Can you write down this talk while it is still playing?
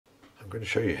going to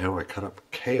show you how I cut up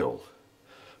kale,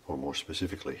 or more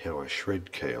specifically how I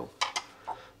shred kale.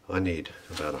 I need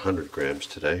about 100 grams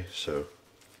today, so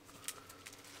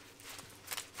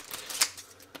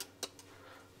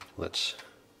let's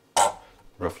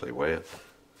roughly weigh it.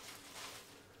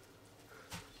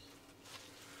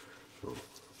 Oh,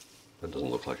 that doesn't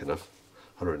look like enough.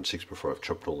 106 before I've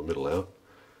chopped all the middle out.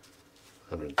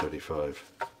 135,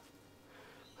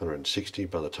 160.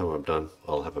 By the time I'm done,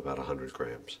 I'll have about 100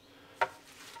 grams.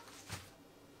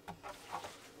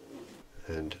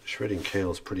 And shredding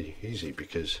kale is pretty easy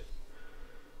because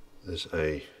there's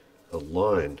a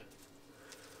line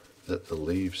that the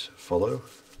leaves follow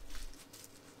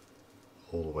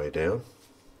all the way down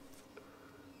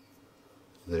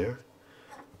there.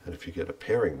 And if you get a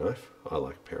paring knife, I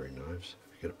like paring knives,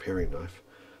 if you get a paring knife,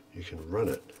 you can run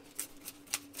it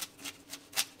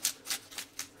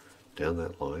down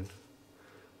that line,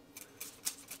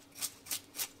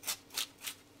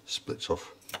 splits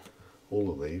off all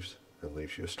the leaves and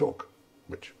leaves you a stalk,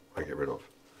 which I get rid of.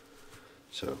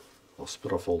 So I'll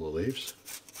split off all the leaves.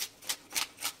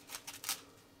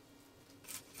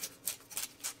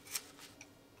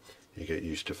 You get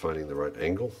used to finding the right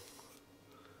angle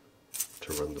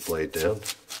to run the blade down,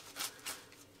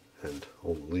 and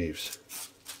all the leaves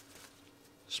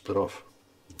split off,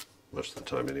 most of the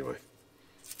time anyway.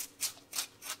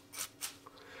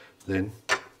 Then,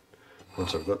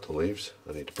 once I've got the leaves,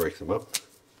 I need to break them up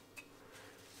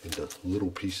into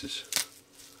little pieces.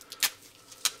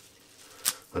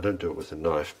 I don't do it with a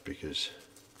knife because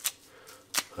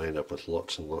I end up with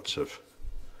lots and lots of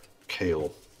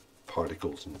kale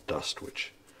particles and dust,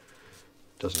 which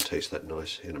doesn't taste that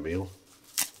nice in a meal.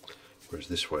 Whereas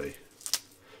this way,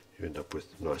 you end up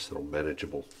with nice little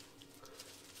manageable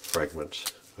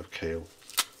fragments of kale.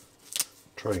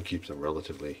 Try and keep them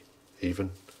relatively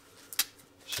even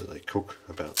so they cook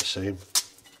about the same.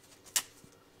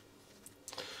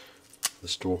 The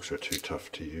stalks are too tough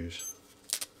to use.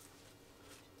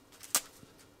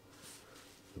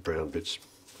 The brown bits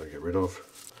I get rid of.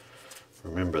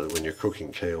 Remember that when you're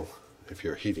cooking kale, if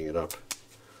you're heating it up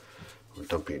or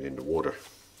dumping it into water,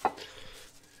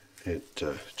 it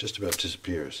just about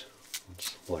disappears.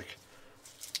 It's like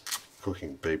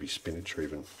cooking baby spinach or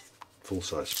even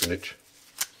full-size spinach.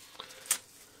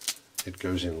 It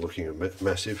goes in looking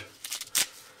massive,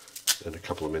 and a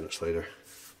couple of minutes later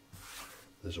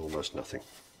there's almost nothing.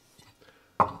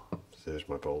 There's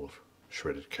my bowl of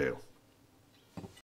shredded kale.